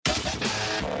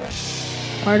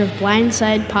part of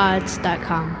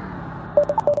BlindsidePods.com.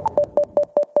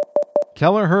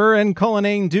 Kelleher and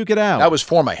Cullinane duke it out. That was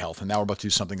for my health, and now we're about to do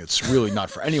something that's really not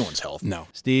for anyone's health. No.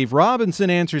 Steve Robinson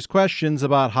answers questions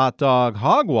about hot dog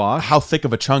hogwash. How thick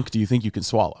of a chunk do you think you can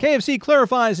swallow? KFC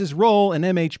clarifies his role in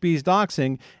MHB's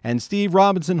doxing, and Steve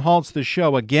Robinson halts the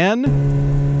show again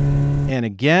and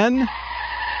again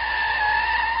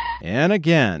and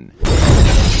again.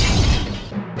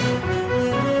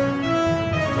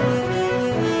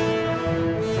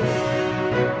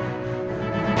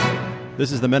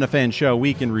 This is the Minifan Show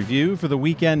Week in Review for the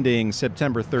week ending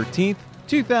September 13th,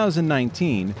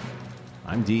 2019.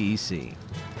 I'm DEC.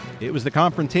 It was the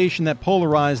confrontation that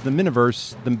polarized the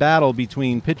Miniverse, the battle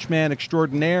between pitchman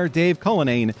extraordinaire Dave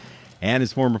Cullinane and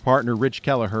his former partner Rich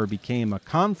Kelleher became a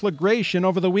conflagration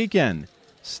over the weekend.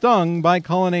 Stung by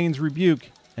Cullinane's rebuke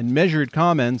and measured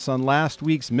comments on last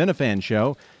week's Minifan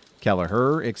Show,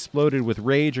 Kelleher exploded with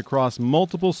rage across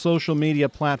multiple social media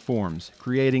platforms,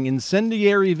 creating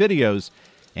incendiary videos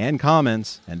and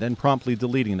comments and then promptly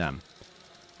deleting them.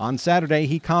 On Saturday,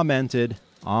 he commented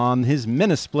on his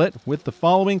Minisplit with the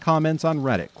following comments on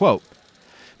Reddit. Quote,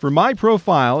 "For my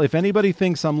profile, if anybody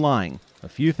thinks I'm lying, a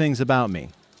few things about me.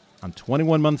 I'm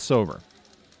 21 months sober.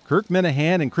 Kirk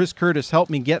Minahan and Chris Curtis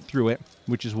helped me get through it,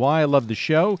 which is why I love the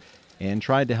show and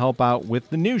tried to help out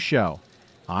with the new show.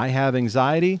 I have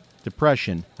anxiety,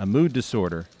 depression, a mood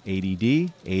disorder,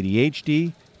 ADD,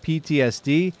 ADHD,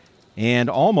 PTSD, and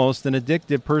almost an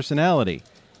addictive personality.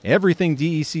 Everything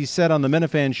DEC said on the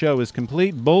Minifan Show is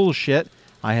complete bullshit.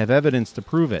 I have evidence to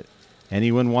prove it.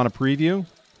 Anyone want a preview?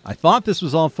 I thought this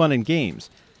was all fun and games.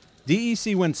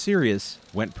 DEC went serious,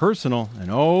 went personal,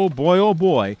 and oh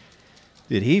boy,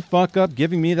 did he fuck up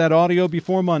giving me that audio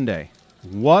before Monday.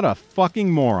 What a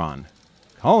fucking moron.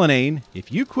 Cullinane,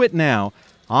 if you quit now,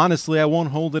 honestly, I won't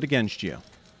hold it against you.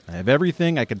 I have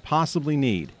everything I could possibly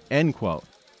need." End quote.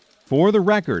 For the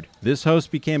record, this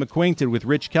host became acquainted with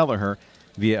Rich Kelleher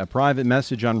via a private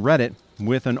message on Reddit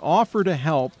with an offer to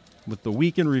help with the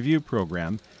Week in Review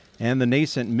program and the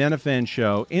nascent Minifan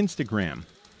Show Instagram.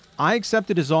 I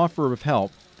accepted his offer of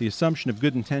help, the assumption of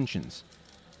good intentions.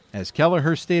 As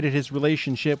Kelleher stated his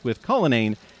relationship with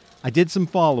Cullinane, I did some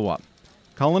follow-up.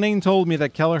 Cullinane told me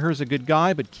that Kelleher's a good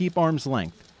guy, but keep arm's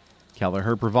length.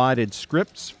 Kelleher provided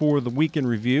scripts for the Week in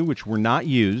Review, which were not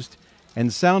used,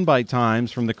 and soundbite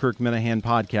times from the Kirk Minahan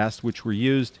podcast, which were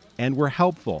used and were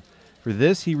helpful. For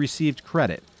this, he received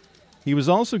credit. He was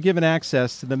also given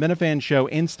access to the Minifan Show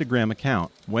Instagram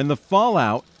account. When the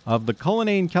fallout of the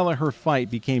Cullinane-Kelleher fight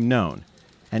became known,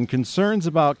 and concerns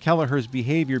about Kelleher's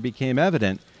behavior became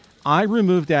evident, I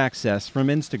removed access from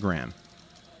Instagram.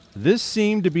 This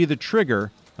seemed to be the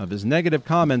trigger of his negative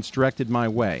comments directed my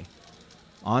way.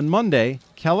 On Monday,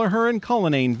 Kelleher and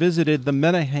Cullinane visited the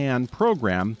Minahan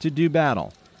program to do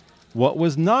battle. What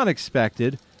was not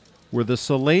expected were the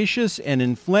salacious and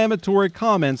inflammatory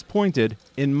comments pointed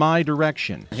in my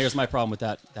direction. Here's my problem with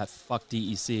that fuck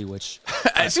DEC, which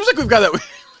It seems like we've got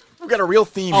a real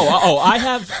theme. I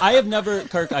have never,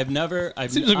 Kirk. Seems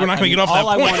like we're not going to get off that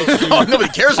I point. wanted to, Nobody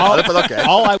cares about it, but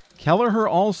okay. Kelleher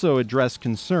also addressed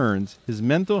concerns his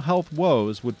mental health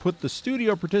woes would put the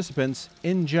studio participants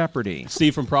in jeopardy.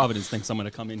 Steve from Providence thinks I'm going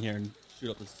to come in here and shoot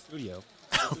up the studio.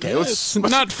 Okay, It's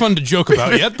not fun to joke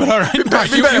about yet, but all right. You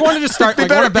wanted to start.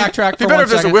 Like, want to backtrack for 1 second? If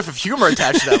there's a whiff of humor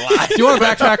attached to that lie. Do you want to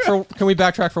backtrack for? Can we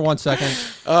backtrack for 1 second?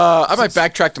 I might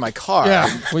backtrack to my car. Yeah,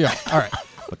 we are. All right.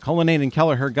 But Cullinane and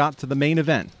Kelleher got to the main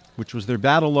event, which was their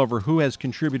battle over who has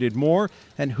contributed more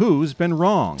and who's been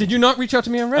wrong. Did you not reach out to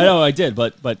me on Reddit? I know I did,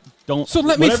 but don't. So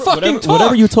let me fucking talk.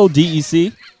 Whatever you told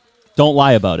DEC, don't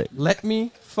lie about it. Let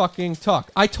me fucking talk.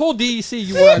 I told DEC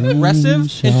you were aggressive and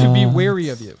to be wary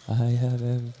of you. I have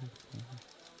everything.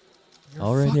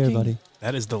 All right here, buddy.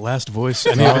 That is the last voice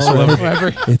any of us will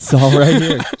ever. It's all right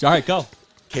here. All right, go.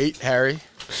 Kate, Harry.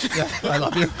 Yeah, I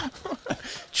love you.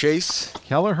 Chase.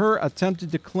 Kelleher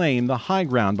attempted to claim the high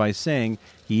ground by saying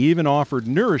he even offered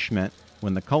nourishment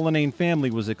when the Cullinane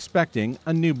family was expecting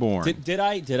a newborn. Did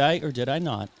I or did I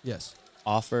not? Yes.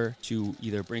 Offer to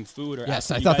either bring food or yes,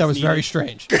 ask I you thought guys that was needed? very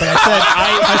strange. But I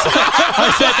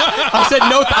said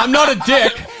no. I'm not a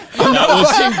dick. I'm not a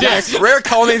fucking dick. Rare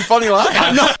Cullinane funny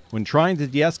line. When trying to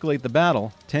de-escalate the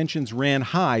battle, tensions ran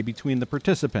high between the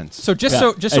participants. So just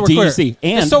so we're clear, DEC.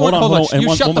 And just so hold on.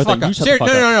 You shut the fuck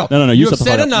up. No. You have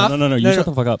said enough. No. You shut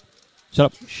the fuck up. Shut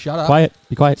up. Shut up. Quiet.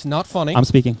 Be quiet. It's not funny. I'm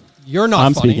speaking. You're not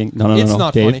I'm funny. speaking. No. It's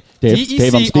not funny. Dave,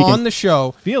 DEC I'm speaking. on the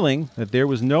show. Feeling that there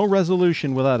was no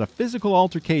resolution without a physical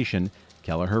altercation,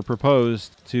 Kelleher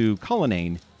proposed to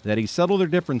Cullinane that he settle their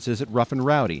differences at Rough and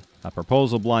Rowdy, a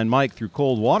proposal Blind Mike threw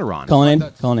cold water on.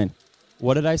 Cullinane.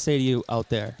 What did I say to you out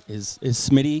there? Is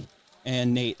Smitty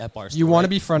and Nate at Barstool? You want to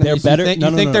be friendly. They're You better. think,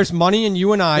 No. there's money in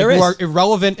you and I There who is. are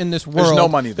irrelevant in this world. There's no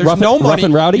money there. There's no money. Rough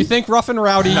and Rowdy? You think Rough and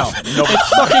Rowdy? No. It's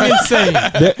fucking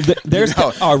insane. There's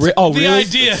No. really? The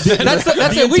idea. That's The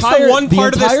at least entire- the one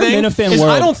part of this entire thing Minifan is I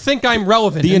world. don't think I'm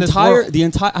relevant the in this entire world. the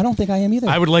entire. I don't think I am either.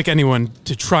 I would like anyone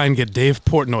to try and get Dave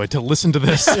Portnoy to listen to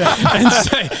this and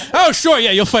say, "Oh, sure,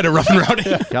 yeah, you'll fight a Rough and Rowdy."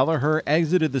 Kelleher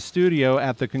exited the studio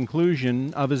at the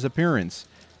conclusion of his appearance.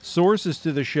 Sources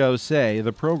to the show say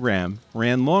the program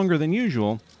ran longer than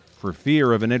usual for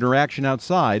fear of an interaction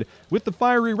outside with the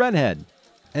fiery redhead.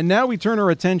 And now we turn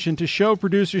our attention to show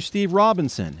producer Steve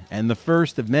Robinson and the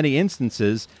first of many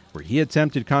instances where he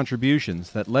attempted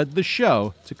contributions that led the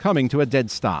show to coming to a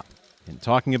dead stop. In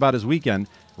talking about his weekend,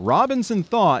 Robinson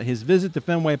thought his visit to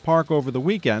Fenway Park over the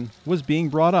weekend was being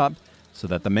brought up so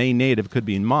that the Maine native could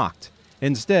be mocked.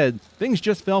 Instead, things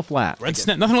just fell flat.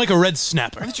 Nothing like a red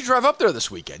snapper. Why didn't you drive up there this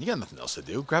weekend? You got nothing else to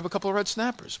do. Grab a couple of red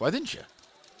snappers. Why didn't you?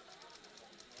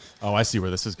 Oh, I see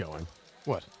where this is going.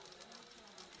 What?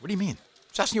 What do you mean?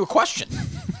 Just asking you a question.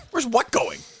 Where's what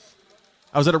going?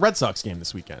 I was at a Red Sox game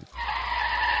this weekend.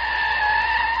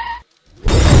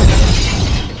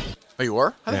 Oh, you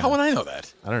were? How the hell would I know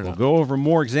that? I don't know. We'll go over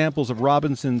more examples of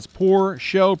Robinson's poor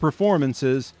show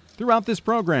performances throughout this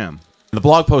program. The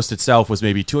blog post itself was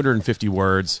maybe 250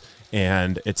 words,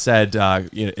 and it said,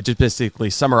 it just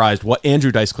basically summarized what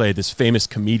Andrew Dice Clay, this famous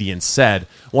comedian, said.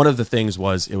 One of the things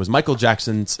was, it was Michael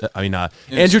Jackson's,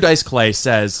 Andrew Dice Clay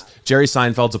says, Jerry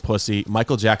Seinfeld's a pussy,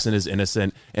 Michael Jackson is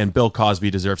innocent, and Bill Cosby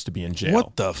deserves to be in jail.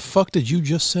 What the fuck did you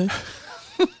just say?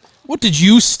 What did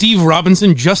you, Steve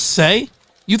Robinson, just say?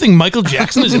 You think Michael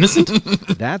Jackson is innocent?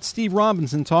 That's Steve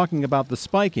Robinson talking about the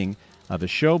spiking of a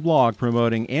show blog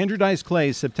promoting Andrew Dice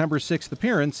Clay's September 6th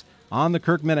appearance on The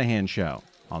Kirk Minahan Show.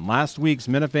 On last week's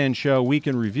Minifan Show Week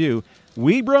in Review,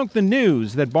 we broke the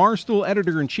news that Barstool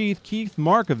editor-in-chief Keith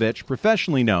Markovich,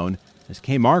 professionally known as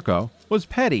K. Marco, was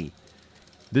petty.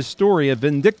 This story of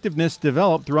vindictiveness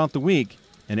developed throughout the week,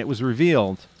 and it was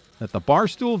revealed that the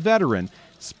Barstool veteran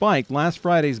spiked last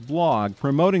Friday's blog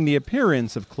promoting the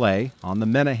appearance of Clay on the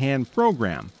Minahan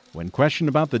program. When questioned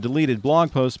about the deleted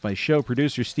blog post by show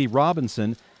producer Steve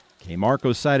Robinson, K.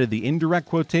 Marco cited the indirect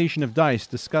quotation of Dice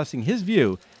discussing his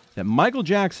view that Michael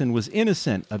Jackson was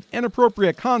innocent of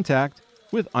inappropriate contact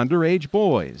with underage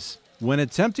boys. When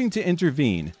attempting to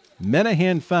intervene,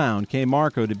 Minahan found K.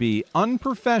 Marco to be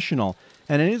unprofessional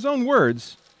and, in his own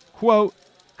words, quote,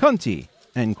 cunty,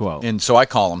 end quote. And so I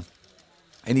call him,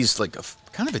 and he's like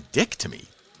kind of a dick to me.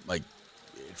 Like,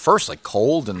 at first, like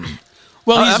cold and...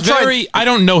 Well, I'm he's trying- I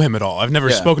don't know him at all. I've never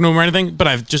Yeah. spoken to him or anything, but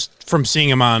I've just, from seeing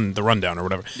him on The Rundown or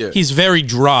whatever, Yeah. he's very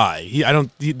dry.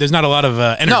 There's not a lot of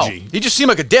No, energy. he just seemed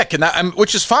like a dick, and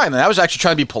which is fine. And I was actually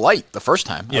trying to be polite the first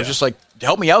time. I was Yeah. just like,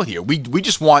 help me out here. We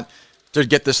just want to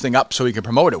get this thing up so we can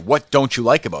promote it. What don't you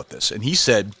like about this? And he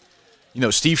said,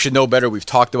 Steve should know better. We've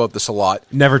talked about this a lot.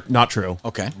 Never, not true.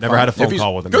 Okay. Never fine. had a If phone he's-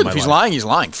 call with him. Good. In my If he's life. lying, he's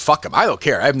lying. Fuck him. I don't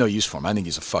care. I have no use for him. I think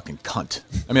he's a fucking cunt.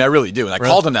 I mean, I really do. And I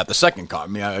called him that the second call. I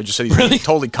mean, I just said he's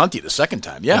totally cunty the second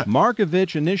time. Yeah.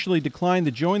 Markovich initially declined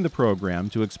to join the program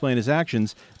to explain his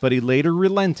actions, but he later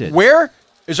relented. Where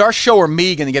is our show or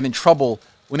me going to get in trouble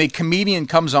when a comedian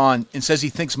comes on and says he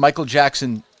thinks Michael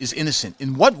Jackson is innocent?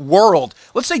 In what world?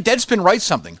 Let's say Deadspin writes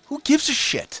something. Who gives a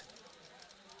shit?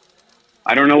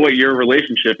 I don't know what your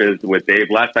relationship is with Dave.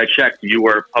 Last I checked, you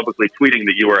were publicly tweeting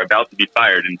that you were about to be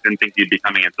fired and didn't think you'd be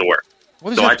coming into work.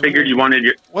 What does So that I have to- figured you wanted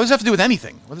your... What does that have to do with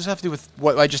anything? What does that have to do with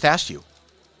what I just asked you?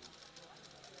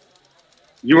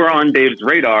 You were on Dave's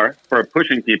radar for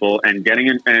pushing people and getting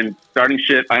in and starting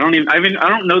shit. I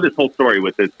don't know this whole story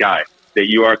with this guy that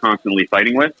you are constantly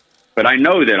fighting with, but I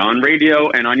know that on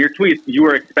radio and on your tweets, you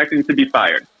were expecting to be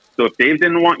fired. So if Dave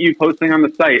didn't want you posting on the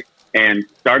site and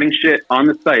starting shit on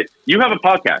the site, you have a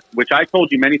podcast, which I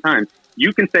told you many times.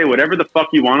 You can say whatever the fuck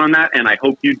you want on that, and I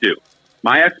hope you do.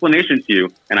 My explanation to you,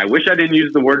 and I wish I didn't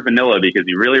use the word vanilla because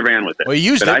you really ran with it. Well, you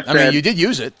used but it. I said, mean, you did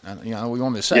use it. What do you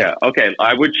want me to say? Yeah, okay.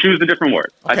 I would choose a different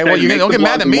word. I Okay, said well, you make don't the get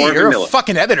mad blog at me. more You're vanilla. a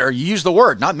fucking editor. You use the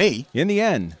word, not me. In the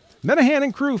end, Minahan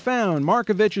and crew found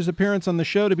Markovich's appearance on the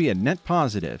show to be a net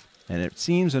positive, and it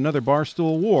seems another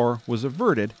Barstool war was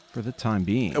averted for the time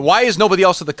being. Why is nobody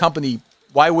else at the company?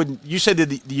 Why wouldn't you said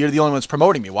that you're the only ones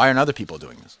promoting me? Why aren't other people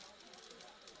doing this?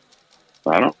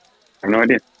 I have no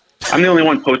idea. I'm the only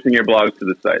one posting your blogs to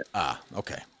the site. Ah,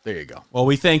 okay. There you go. Well,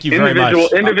 we thank you very much.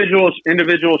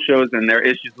 Individual shows and their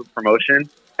issues with promotion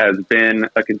has been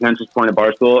a contentious point of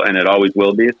Barstool, and it always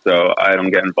will be. So I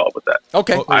don't get involved with that.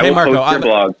 Okay. Well, I hey, will Marco, post your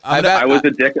blog. I was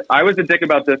a dick. I was a dick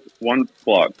about this one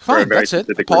blog. For a Fine, very that's it.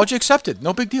 specific Apology accepted.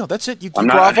 No big deal. That's it. You I'm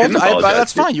not- I groveled. didn't apologize.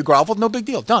 That's fine. You groveled. No big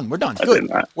deal. Done. We're done. I Good. did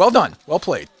not. Well done. Well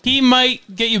played. He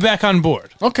might get you back on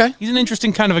board. Okay. He's an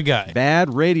interesting kind of a guy.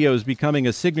 Bad radio is becoming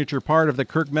a signature part of the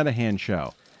Kirk Menahan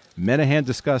show. Menahan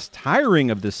discussed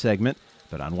tiring of this segment,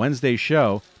 but on Wednesday's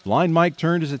show, Blind Mike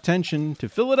turned his attention to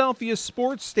Philadelphia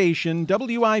sports station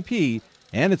WIP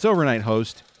and its overnight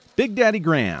host, Big Daddy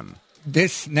Graham.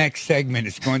 This next segment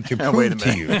is going to Wait a prove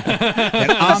to you that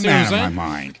I'm out of my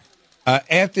mind.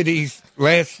 After these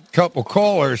last couple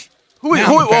callers,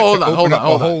 Hold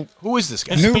on. Who is this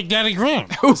guy? It's Big Daddy Graham.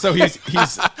 So he's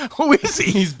Who is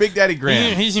he? he's Big Daddy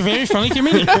Graham. He's a very funny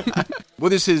comedian.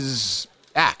 What is his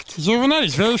act? He's overnight.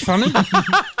 He's very funny.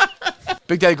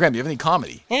 Big Daddy Graham, do you have any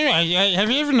comedy? Oh, have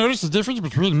you ever noticed the difference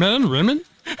between men and women?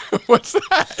 What's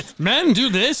that? Men do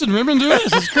this and women do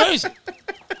this. It's crazy.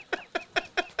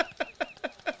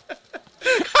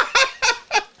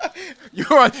 You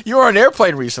were on an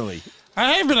airplane recently.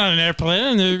 I have been on an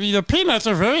airplane, and the peanuts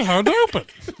are very hard to open.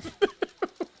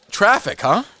 Traffic,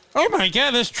 huh? Oh, my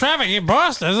God, there's traffic in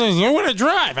Boston. There's nowhere to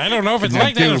drive. I don't know if it's I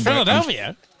like that do, in but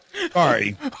Philadelphia.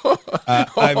 sorry,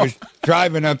 I was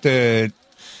driving up to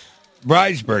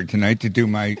Bridesburg tonight to do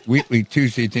my weekly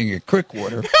Tuesday thing at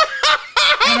Quickwater.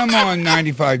 And I'm on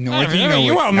 95 North.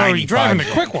 You all know you're driving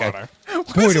to 95 Quickwater.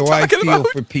 Boy, do I feel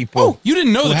for people. You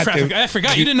didn't know who the have traffic. to- I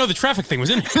forgot. You didn't know the traffic thing was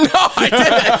in here. No, I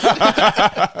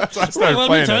didn't. So I started Let me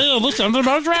playing tell it. you a little something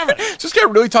about traffic. This guy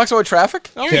really talks about traffic?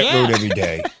 Oh, that yeah. road every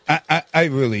day. I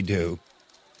really do.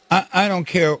 I don't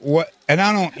care what, and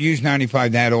I don't use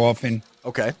 95 that often,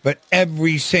 Okay. but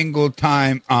every single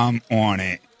time I'm on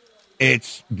it,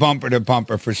 it's bumper to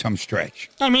bumper for some stretch.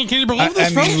 I mean, can you I believe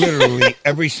this, mean, folks? literally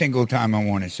every single time I'm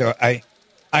on it. So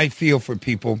I feel for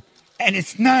people, and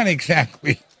it's not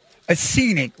exactly a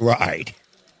scenic ride.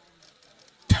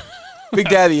 Big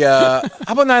Daddy, how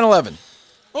about 9/11?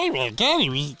 Oh, my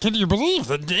God. Can you believe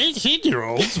that the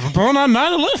 18-year-olds were born on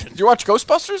 9/11? Did you watch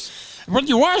Ghostbusters? When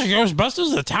you watch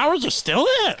Ghostbusters, the towers are still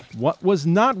there. What was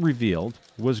not revealed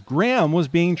was Graham was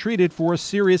being treated for a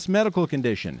serious medical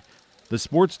condition. The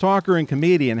sports talker and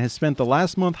comedian has spent the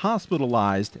last month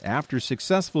hospitalized after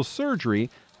successful surgery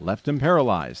left him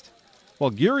paralyzed. While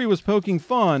Geary was poking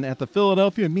fun at the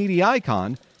Philadelphia media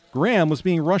icon, Graham was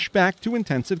being rushed back to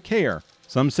intensive care.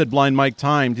 Some said Blind Mike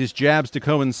timed his jabs to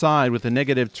coincide with a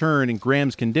negative turn in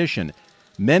Graham's condition.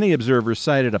 Many observers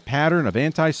cited a pattern of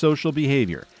antisocial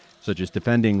behavior, such as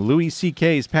defending Louis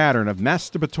C.K.'s pattern of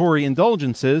masturbatory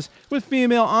indulgences with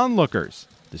female onlookers.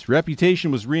 This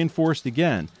reputation was reinforced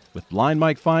again, with Blind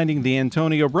Mike finding the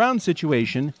Antonio Brown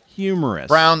situation humorous.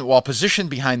 Brown, while positioned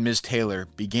behind Ms. Taylor,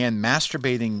 began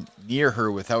masturbating near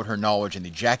her without her knowledge and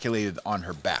ejaculated on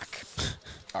her back.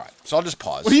 All right, so I'll just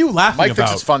pause. What are you laughing Mike about?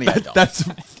 thinks it's funny. I don't. That's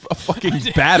a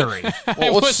fucking battery.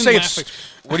 Well, let's wasn't say laughing.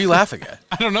 What are you laughing at?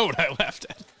 I don't know what I laughed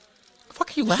at. The fuck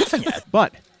are you laughing at?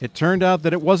 But it turned out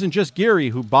that it wasn't just Geary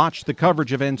who botched the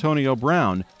coverage of Antonio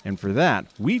Brown, and for that,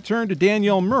 we turned to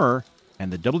Danielle Murr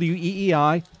and the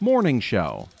WEEI Morning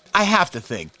Show. I have to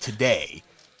think today,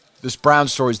 this Brown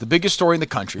story is the biggest story in the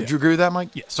country. Would you agree with that, Mike?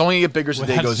 Yes. It's only get bigger as the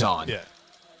day Well, goes on. Yeah.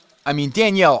 I mean,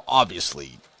 Danielle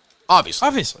obviously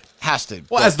has to.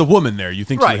 Well, as the woman there, you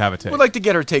think she right, would have a take. would like to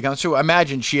get her take on it. So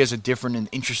imagine she has a different and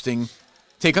interesting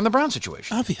take on the Brown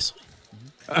situation. Obviously.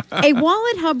 A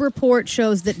Wallet Hub report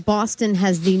shows that Boston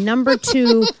has the number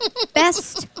 2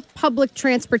 best public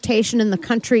transportation in the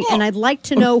country, and I'd like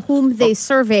to know whom they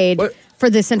surveyed for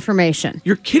this information.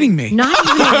 You're kidding me. Not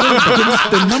even a little bit. It's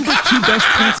the number 2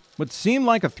 best. What seemed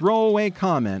like a throwaway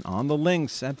comment on the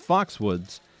links at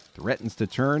Foxwoods threatens to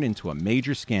turn into a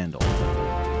major scandal.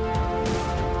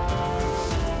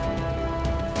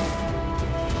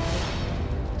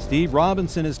 Steve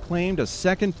Robinson has claimed a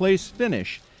second-place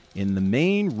finish in the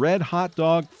Maine Red Hot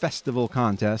Dog Festival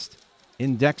contest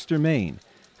in Dexter, Maine.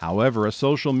 However, a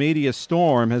social media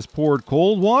storm has poured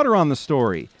cold water on the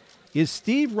story. Is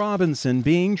Steve Robinson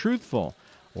being truthful?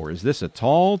 Or is this a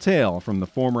tall tale from the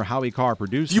former Howie Carr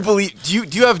producer? Do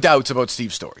you have doubts about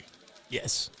Steve's story?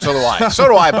 Yes. So do I. So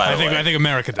do I, by the way. I think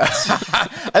America does.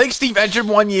 I think Steve entered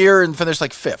one year and finished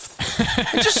like 5th.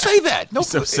 Just say that. No,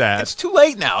 So sad. It's too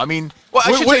late now. I mean, well,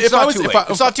 I Wait, should wait, say it's if I not was- too if late. I-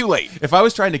 It's not too late. If I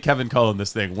was trying to Kevin Cullen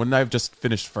this thing, wouldn't I have just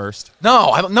finished first?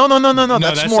 No, no. That's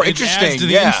that's- more it interesting. adds to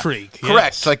the yeah. intrigue, Correct.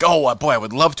 yes. It's like, oh, boy, I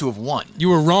would love to have won. You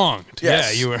were wronged.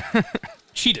 Yes. Yeah, you were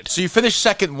cheated. So you finished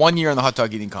second one year in the hot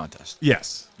dog eating contest.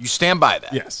 Yes. You stand by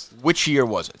that. Yes. Which year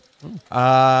was it?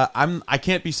 I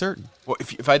can't be certain. Well,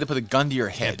 if I had to put a gun to your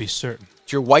head, Can't be certain.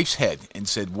 to your wife's head, and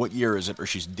said, "What year is it?" or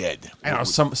she's dead. I don't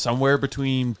know, somewhere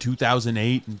between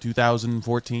 2008 and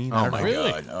 2014. Oh my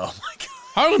Really? god! Oh my god!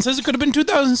 Harlan says it could have been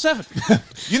 2007.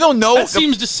 You don't know. That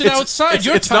seems to sit outside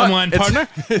your timeline, partner.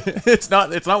 It's not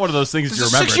one of those things Does you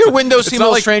the remember. 6-year window seem a not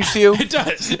little strange to you? It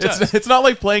does. It does. It's not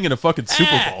like playing in a fucking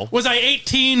Super Bowl. Was I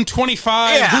 18,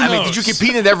 25? Yeah, Who I mean, knows? did you compete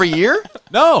in it every year?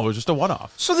 No, it was just a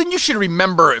one-off. So then you should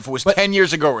remember if it was 10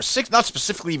 years ago or 6, not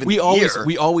specifically even We the always year.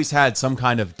 we always had some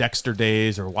kind of Dexter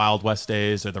Days or Wild West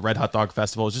Days or the Red Hot Dog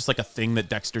Festival. It was just like a thing that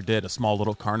Dexter did, a small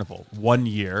little carnival. One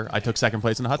year, I took second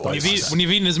place in a hot dog. When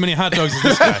you've eaten as many hot dogs as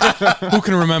this guy, who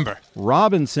can remember?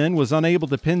 Robinson was unable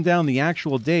to pin down the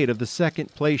actual date of the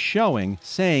second place showing,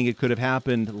 saying it could have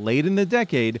happened late in the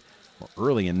decade or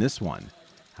early in this one.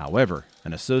 However,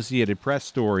 an Associated Press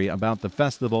story about the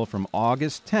festival from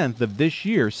August 10th of this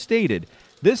year stated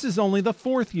this is only the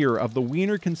 4th year of the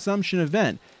wiener consumption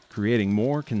event, creating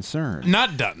more concern.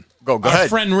 Not done. Go Our ahead.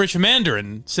 friend Rich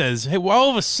Mandarin says, hey, well, all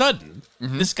of a sudden,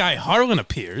 this guy Harlan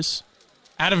appears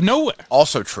out of nowhere.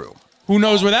 Also true. Who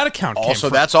knows where that account came Also,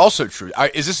 from? that's also true.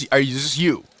 Is this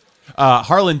you?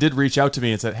 Harlan did reach out to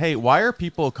me and said, "Hey, why are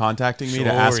people contacting me Sure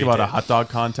to ask he about did. a hot dog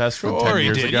contest from 10 Sure he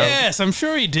years did. ago?" Yes, I'm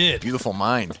sure he did. Beautiful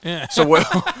mind. Yeah. So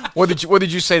what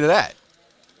did you say to that?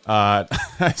 I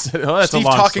said, "Oh, that's Steve a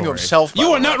long talking story." to himself. by You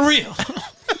the are way. not real.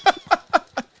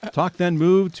 Talk then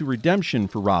moved to redemption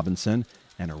for Robinson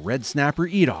and a red snapper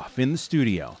eat-off in the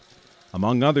studio.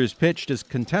 Among others pitched as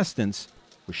contestants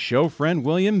was show friend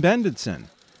William Benditson.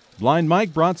 Blind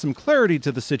Mike brought some clarity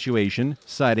to the situation,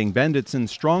 citing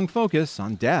Benditson's strong focus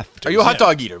on death. Are you a hot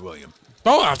dog eater, William?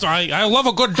 Oh, I love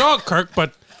a good dog, Kirk,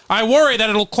 but I worry that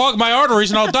it'll clog my arteries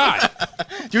and I'll die.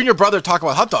 You and your brother talk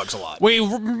about hot dogs a lot. We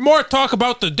more talk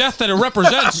about the death that it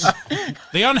represents,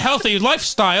 the unhealthy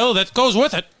lifestyle that goes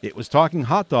with it. It was talking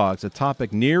hot dogs, a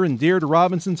topic near and dear to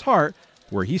Robinson's heart,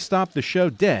 where he stopped the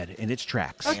show dead in its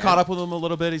tracks. I caught up with him a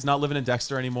little bit. He's not living in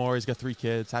Dexter anymore. He's got 3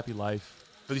 kids, happy life.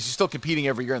 But is he still competing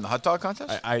every year in the hot dog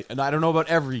contest? I don't know about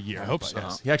every year. I hope so.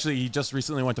 Yes. He just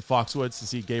recently went to Foxwoods to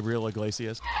see Gabriel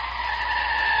Iglesias.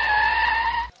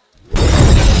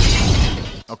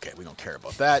 Okay, we don't care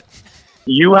about that.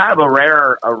 You have a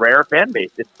rare fan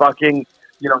base. It's fucking,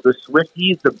 the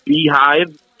Swifties, the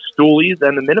Beehive, Stoolies,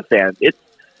 and the Minifans.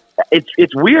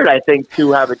 It's weird, I think,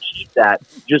 to have achieved that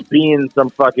just being some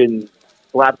fucking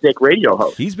slapstick radio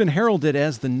host. He's been heralded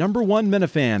as the #1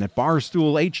 Minifan at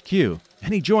Barstool HQ,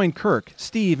 and he joined Kirk,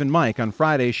 Steve, and Mike on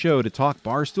Friday's show to talk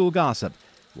Barstool gossip,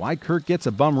 why Kirk gets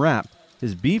a bum rap,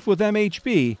 his beef with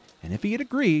MHB, and if he'd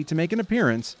agree to make an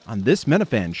appearance on this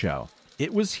Minifan show.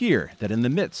 It was here that in the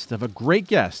midst of a great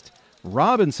guest,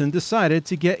 Robinson decided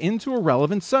to get into a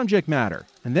relevant subject matter,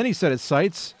 and then he set his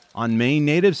sights on Maine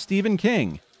native Stephen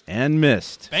King, and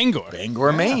missed.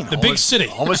 Bangor, Maine. The big city.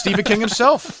 Home of Stephen King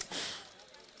himself.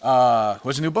 Who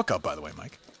has a new book out, by the way,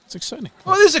 Mike? It's exciting.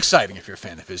 Well, it is exciting if you're a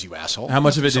fan of his, you asshole. How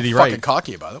much of it So did he fucking write?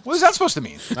 cocky about it. What is that supposed to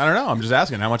mean? I don't know. I'm just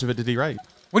asking. How much of it did he write?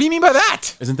 What do you mean by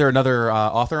that? Isn't there another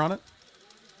author on it?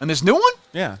 And this new one?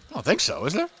 Yeah. I don't think so,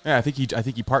 is there? Yeah, I think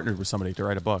he partnered with somebody to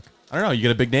write a book. I don't know. You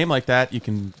get a big name like that, you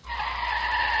can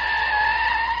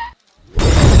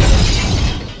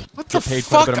What the get paid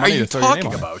quite a fuck bit of are money you to throw your name talking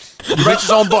on it. about? He writes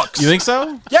his own books. You think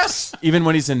so? Yes. Even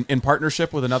when he's in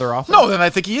partnership with another author? No, then I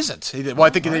think he isn't. I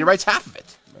think he writes half of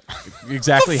it.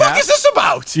 Exactly What the fuck half? is this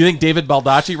about? Do you think David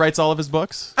Baldacci writes all of his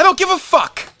books? I don't give a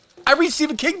fuck. I read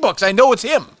Stephen King books. I know it's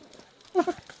him.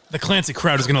 The Clancy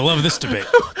crowd is going to love this debate.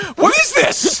 What is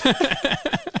this?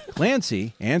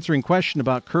 Clancy, answering question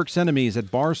about Kirk's enemies at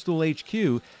Barstool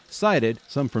HQ, cited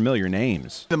some familiar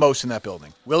names. The most in that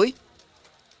building. Willie?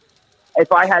 If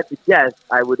I had to guess,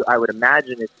 I would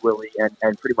imagine it's Willie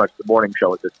and pretty much the morning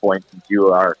show at this point, since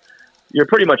you're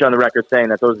pretty much on the record saying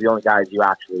that those are the only guys you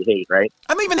actually hate, right?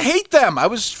 I don't even hate them. I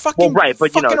was fucking, Well, right,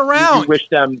 but fucking you around. wish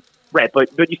them. Right, but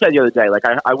you said the other day, like,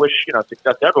 I wish,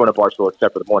 success to everyone at Barstool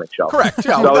except for the morning show. Correct. Yeah,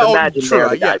 So I would well, imagine sure, they're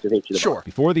the guys yeah, who hate you the sure. most.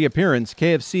 Before the appearance,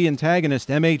 KFC antagonist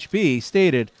MHB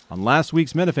stated on last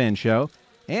week's Minifan show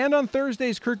and on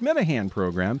Thursday's Kirk Minahan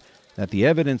program that the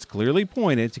evidence clearly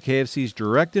pointed to KFC's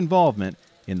direct involvement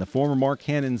in the former Mark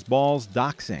Hannon's Balls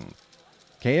doxing.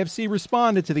 KFC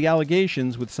responded to the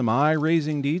allegations with some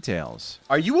eye-raising details.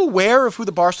 Are you aware of who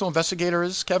the Barstool investigator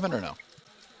is, Kevin, or no?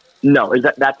 No,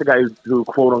 that's the guy who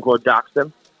quote unquote doxed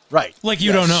him? Right. Like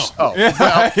you don't know. Oh, Yeah,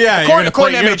 well, yeah,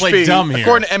 according you're gonna play dumb here.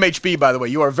 According to MHB, by the way,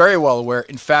 you are very well aware.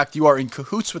 In fact, you are in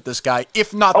cahoots with this guy,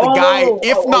 if not the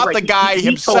right. guy He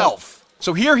himself.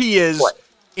 So here he is What?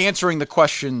 answering the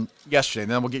question yesterday,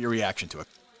 and then we'll get your reaction to it.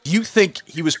 Do you think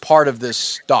he was part of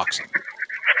this doxing?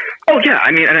 Oh yeah,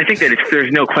 I mean, and I think that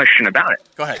there's no question about it.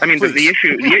 Go ahead. I mean, please. the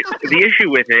issue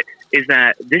with it is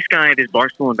that this guy, this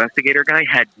Barstool investigator guy,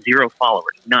 had 0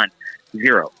 followers, none,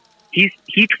 0. He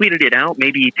tweeted it out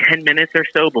maybe 10 minutes or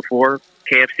so before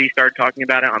KFC started talking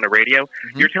about it on the radio.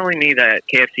 Mm-hmm. You're telling me that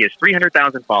KFC has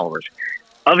 300,000 followers.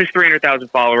 Of his 300,000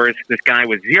 followers, this guy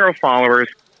with 0 followers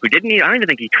who I don't even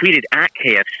think he tweeted at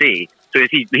KFC. So is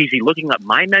he looking up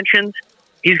my mentions?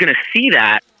 He's going to see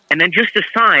that and then just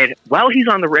decide while he's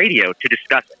on the radio to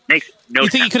discuss it. Makes no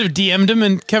sense. You think he could have DM'd him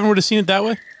and Kevin would have seen it that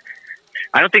way?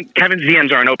 I don't think Kevin's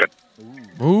DMs aren't open.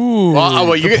 Ooh.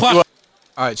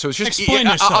 All right, so it's just Explain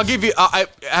yourself. I'll give you.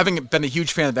 Having been a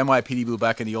huge fan of NYPD Blue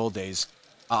back in the old days,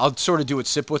 I'll sort of do what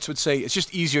Sipwitz would say. It's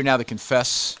just easier now to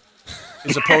confess,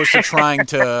 as opposed to trying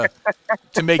to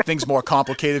make things more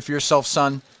complicated for yourself,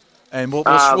 son. And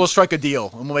we'll strike a deal,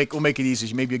 and we'll make it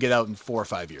easy. Maybe you'll get out in 4 or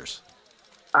 5 years.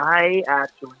 I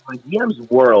actually, my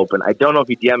DMs were open. I don't know if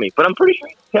he DM'd me, but I'm pretty sure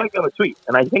he tagged me on a tweet,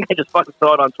 and I think I just fucking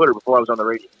saw it on Twitter before I was on the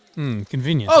radio.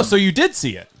 Convenient. Oh, so you did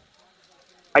see it?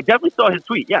 I definitely saw his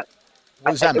tweet. Yes.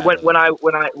 What does that mean? When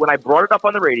I brought it up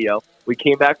on the radio, we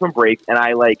came back from break, and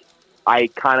I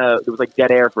kind of, there was like dead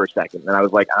air for a second, and I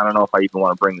was like, I don't know if I even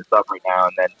want to bring this up right now.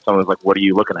 And then someone was like, "What are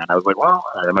you looking at?" And I was like, "Well,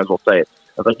 I might as well say it."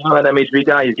 I was like, "No, that MHB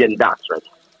guy is getting doxxed right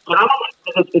now."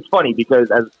 But it's funny because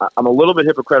as I'm a little bit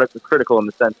hypocritical in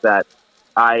the sense that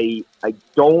I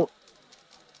don't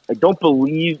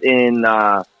believe in.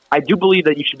 I do believe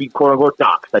that you should be quote unquote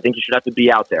doxxed. I think you should have to be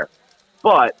out there.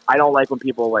 But I don't like when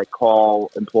people like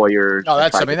call employers. No,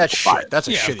 that's shit. That's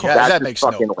a shitty. That makes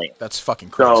fucking no. lame. That's fucking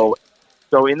crazy.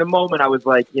 So in the moment, I was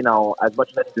like, as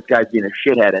much as I think this guy's being a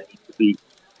shithead and needs to be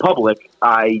public,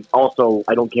 I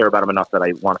don't care about him enough that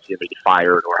I want to see him get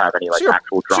fired or have any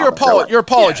actual drama. So you're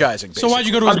apologizing. Yeah. Basically. So why'd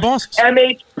you go to his bosses?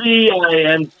 MHB,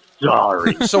 I am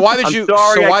sorry. So why did you? I'm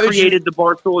sorry I created the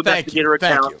Barstool Investigator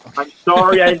account. I'm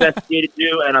sorry I investigated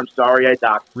you, and I'm sorry I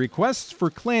doxed. Requests for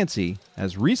Clancy,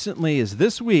 as recently as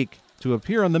this week, to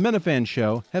appear on the Minifan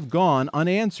show have gone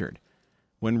unanswered.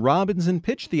 When Robinson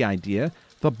pitched the idea,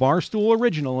 the Barstool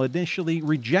original initially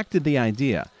rejected the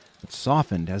idea, but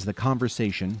softened as the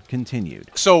conversation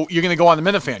continued. So you're going to go on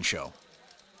the Minifan show?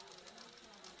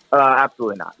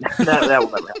 Absolutely not. that will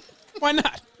never happen. Why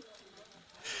not?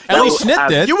 At least Snit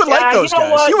did. You would like those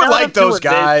guys. You would like those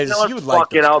guys. You would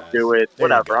like it. I'll do it.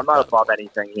 Whatever. I'm not above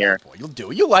anything here. Boy, you'll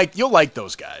do it. You'll like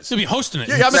those guys. You'll be hosting it.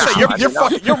 Yeah, I'm gonna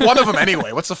say you're one of them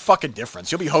anyway. What's the fucking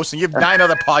difference? You'll be hosting. You have 9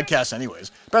 other podcasts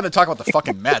anyways. Better than talk about the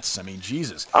fucking Mets. I mean,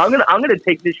 Jesus. I'm gonna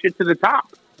take this shit to the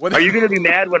top. Are you gonna be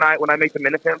mad when I make the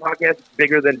Minifan podcast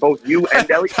bigger than both you and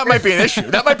Deli? That might be an issue.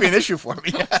 That might be an issue for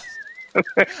me. Yeah.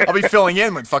 I'll be filling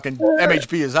in when fucking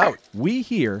MHB is out. We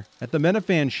here at the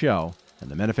Minifan Show and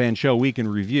the Minifan Show Week in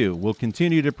Review will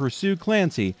continue to pursue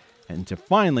Clancy and to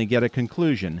finally get a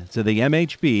conclusion to the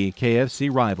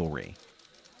MHB-KFC rivalry.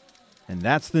 And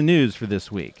that's the news for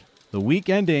this week. The week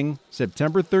ending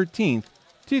September 13th,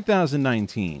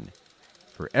 2019.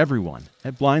 For everyone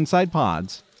at Blindside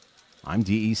Pods, I'm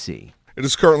DEC. It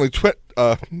is currently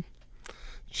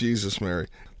Jesus, Mary.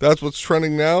 That's what's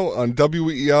trending now on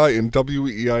WEEI and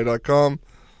WEEI.com.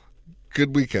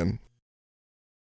 Good weekend.